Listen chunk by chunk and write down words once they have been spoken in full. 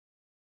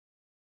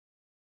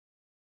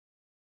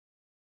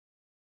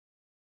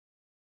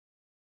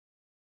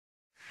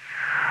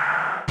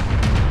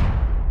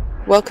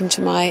Welcome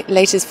to my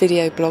latest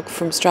video blog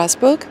from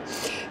Strasbourg.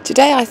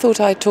 Today I thought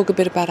I'd talk a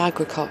bit about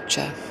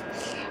agriculture.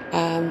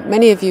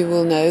 Many of you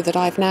will know that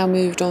I've now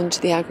moved on to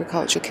the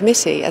Agriculture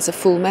Committee as a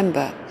full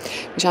member,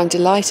 which I'm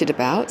delighted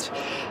about.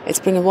 It's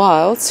been a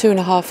while,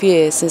 2.5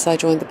 years since I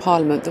joined the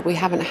Parliament, that we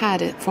haven't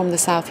had it from the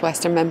South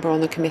West a member on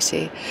the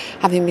committee,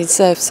 having been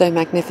served so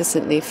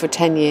magnificently for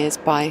 10 years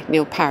by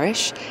Neil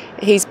Parish.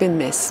 He's been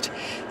missed.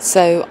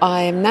 So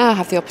I now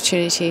have the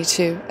opportunity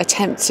to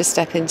attempt to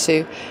step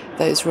into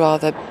those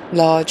rather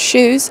large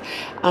shoes,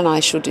 and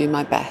I shall do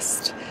my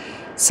best.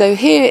 So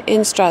here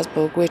in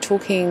Strasbourg we're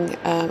talking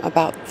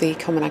about the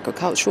Common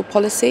Agricultural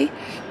Policy,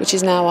 which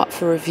is now up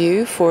for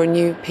review for a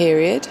new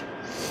period.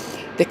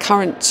 The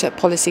current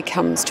policy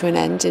comes to an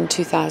end in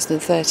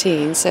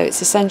 2013, so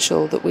it's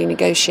essential that we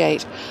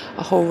negotiate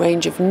a whole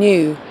range of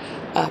new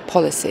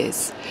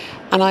policies.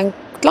 And I'd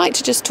like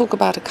to just talk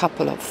about a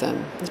couple of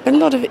them. There's been a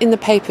lot in the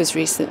papers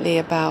recently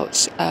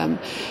about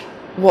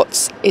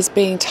what is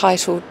being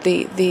titled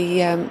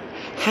the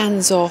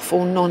hands-off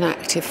or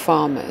non-active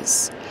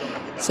farmers.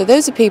 So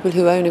those are people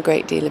who own a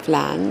great deal of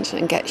land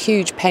and get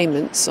huge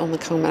payments on the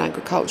Common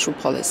Agricultural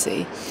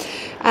Policy.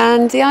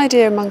 And the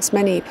idea amongst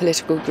many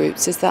political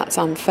groups is that's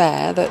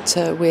unfair,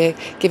 that we're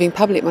giving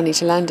public money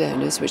to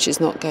landowners which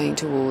is not going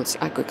towards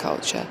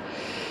agriculture.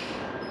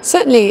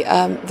 Certainly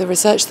the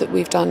research that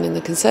we've done in the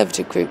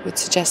Conservative group would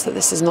suggest that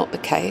this is not the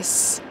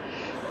case.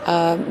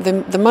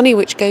 The money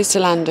which goes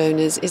to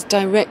landowners is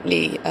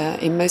directly,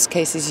 in most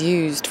cases,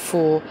 used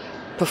for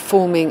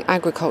performing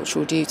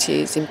agricultural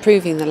duties,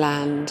 improving the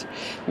land,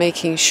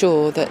 making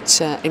sure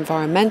that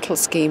environmental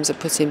schemes are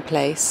put in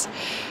place,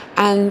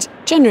 and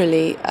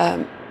generally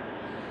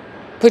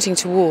putting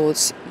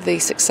towards the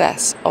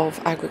success of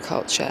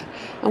agriculture.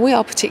 And we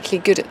are particularly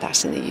good at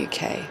that in the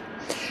UK.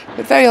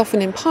 But very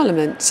often in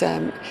Parliament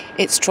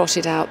it's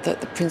trotted out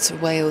that the Prince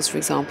of Wales, for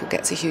example,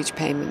 gets a huge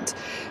payment.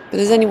 But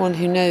as anyone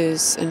who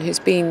knows and who's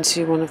been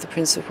to one of the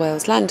Prince of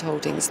Wales land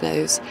holdings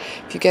knows,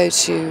 if you go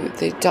to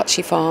the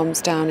Duchy farms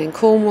down in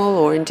Cornwall,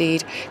 or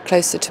indeed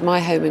closer to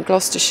my home in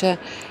Gloucestershire,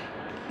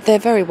 they're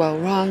very well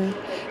run,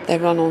 they're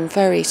run on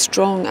very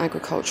strong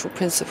agricultural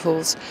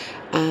principles,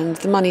 and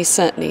the money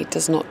certainly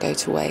does not go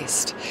to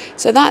waste.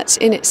 So that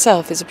in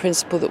itself is a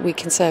principle that we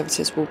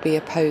Conservatives will be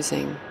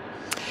opposing.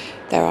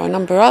 There are a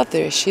number of other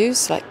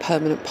issues like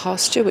permanent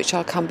pasture, which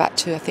I'll come back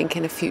to I think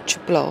in a future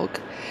blog.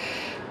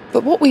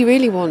 But what we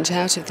really want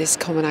out of this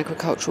Common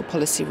Agricultural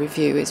Policy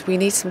review is we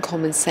need some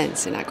common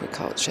sense in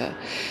agriculture.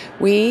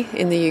 We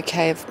in the UK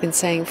have been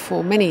saying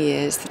for many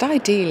years that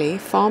ideally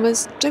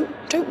farmers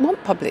don't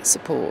want public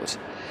support.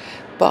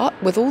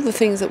 But with all the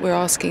things that we're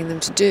asking them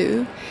to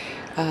do,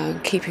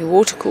 keeping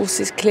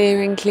watercourses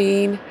clear and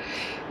clean,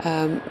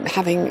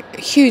 having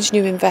huge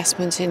new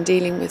investment in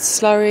dealing with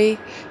slurry,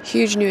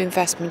 huge new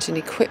investment in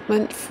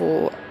equipment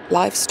for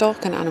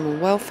livestock and animal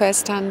welfare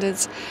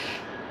standards,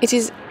 it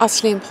is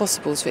utterly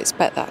impossible to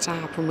expect that to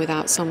happen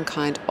without some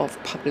kind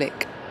of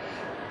public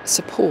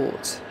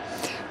support.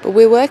 But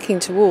we're working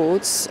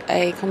towards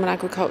a Common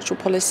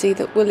Agricultural Policy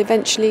that will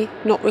eventually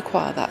not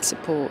require that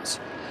support.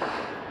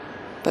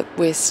 But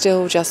we're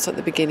still just at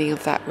the beginning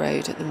of that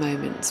road at the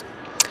moment.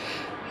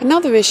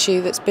 Another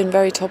issue that's been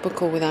very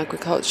topical with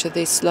agriculture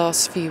these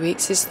last few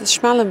weeks is the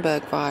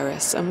Schmallenberg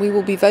virus, and we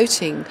will be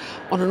voting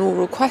on an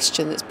oral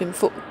question that's been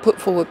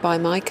put forward by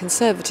my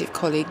Conservative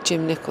colleague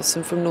Jim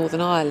Nicholson from Northern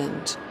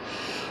Ireland.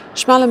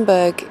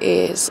 Schmallenberg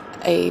is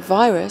a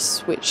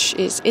virus which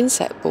is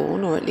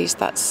insect-borne, or at least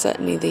that's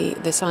certainly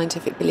the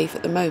scientific belief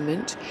at the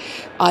moment,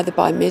 either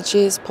by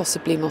midges,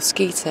 possibly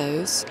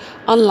mosquitoes,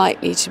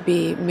 unlikely to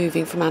be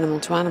moving from animal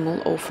to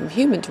animal or from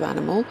human to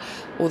animal,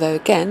 although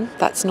again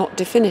that's not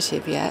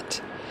definitive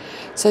yet.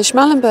 So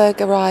Schmallenberg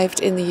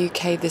arrived in the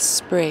UK this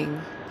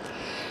spring,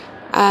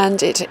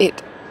 and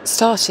it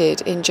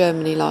started in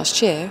Germany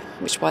last year,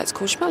 which is why it's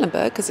called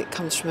Schmallenberg, because it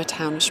comes from a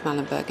town of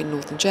Schmallenberg in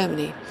northern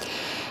Germany.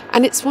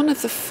 And it's one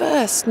of the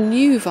first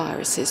new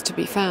viruses to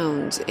be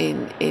found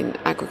in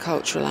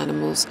agricultural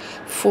animals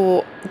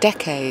for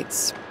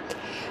decades.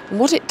 And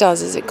what it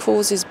does is it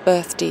causes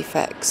birth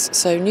defects.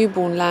 So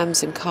newborn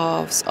lambs and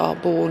calves are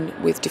born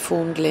with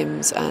deformed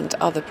limbs and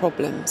other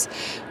problems,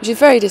 which is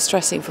very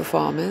distressing for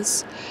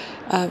farmers.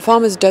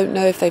 Farmers don't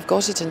know if they've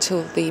got it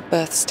until the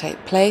births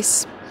take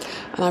place.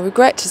 And I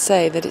regret to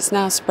say that it's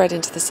now spread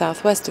into the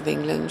southwest of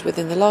England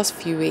within the last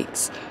few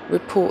weeks,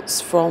 reports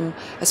from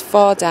as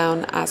far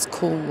down as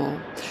Cornwall.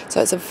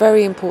 So it's a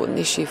very important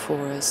issue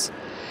for us.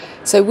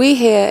 So we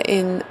here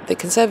in the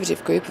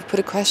Conservative group have put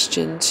a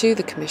question to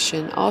the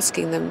Commission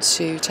asking them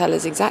to tell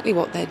us exactly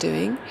what they're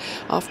doing.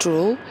 After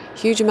all,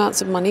 huge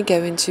amounts of money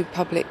go into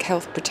public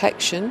health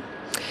protection,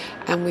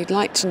 and we'd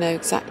like to know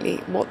exactly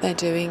what they're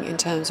doing in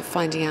terms of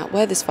finding out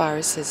where this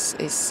virus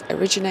is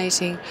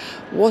originating,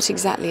 what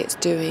exactly it's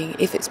doing,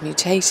 if it's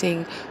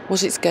mutating,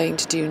 what it's going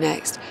to do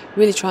next.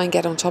 Really try and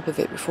get on top of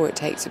it before it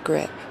takes a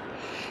grip.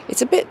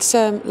 It's a bit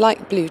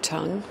like blue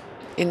tongue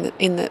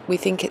in that we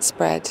think it's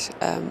spread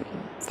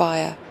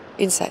via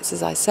insects,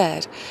 as I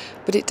said,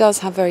 but it does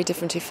have very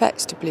different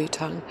effects to blue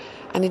tongue,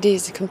 and it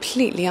is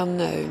completely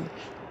unknown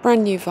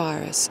brand new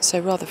virus, so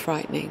rather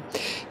frightening.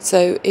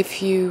 So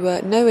if you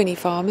know any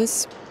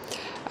farmers,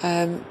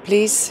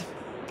 please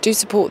do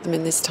support them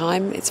in this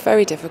time. It's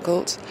very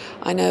difficult.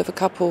 I know of a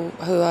couple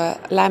who are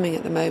lambing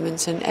at the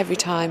moment, and every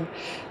time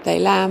they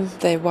lamb,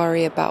 they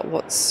worry about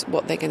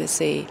what they're going to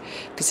see,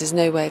 because there's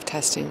no way of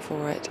testing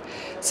for it.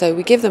 So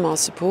we give them our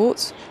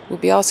support. We'll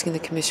be asking the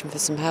Commission for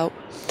some help,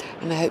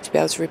 and I hope to be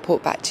able to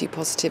report back to you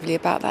positively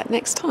about that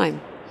next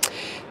time.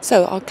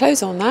 So I'll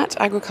close on that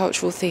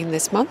agricultural theme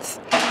this month.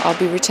 I'll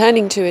be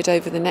returning to it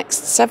over the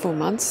next several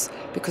months,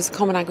 because the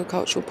Common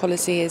Agricultural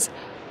Policy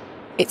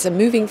it's a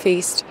moving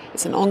feast,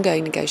 it's an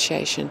ongoing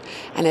negotiation,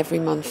 and every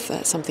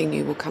month something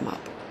new will come up.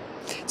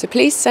 So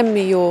please send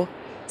me your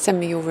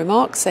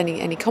remarks,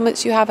 any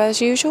comments you have as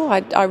usual.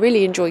 I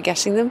really enjoy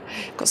getting them.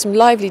 Got some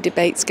lively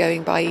debates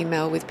going by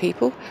email with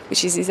people,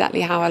 which is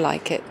exactly how I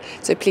like it.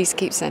 So please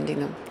keep sending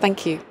them.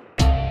 Thank you.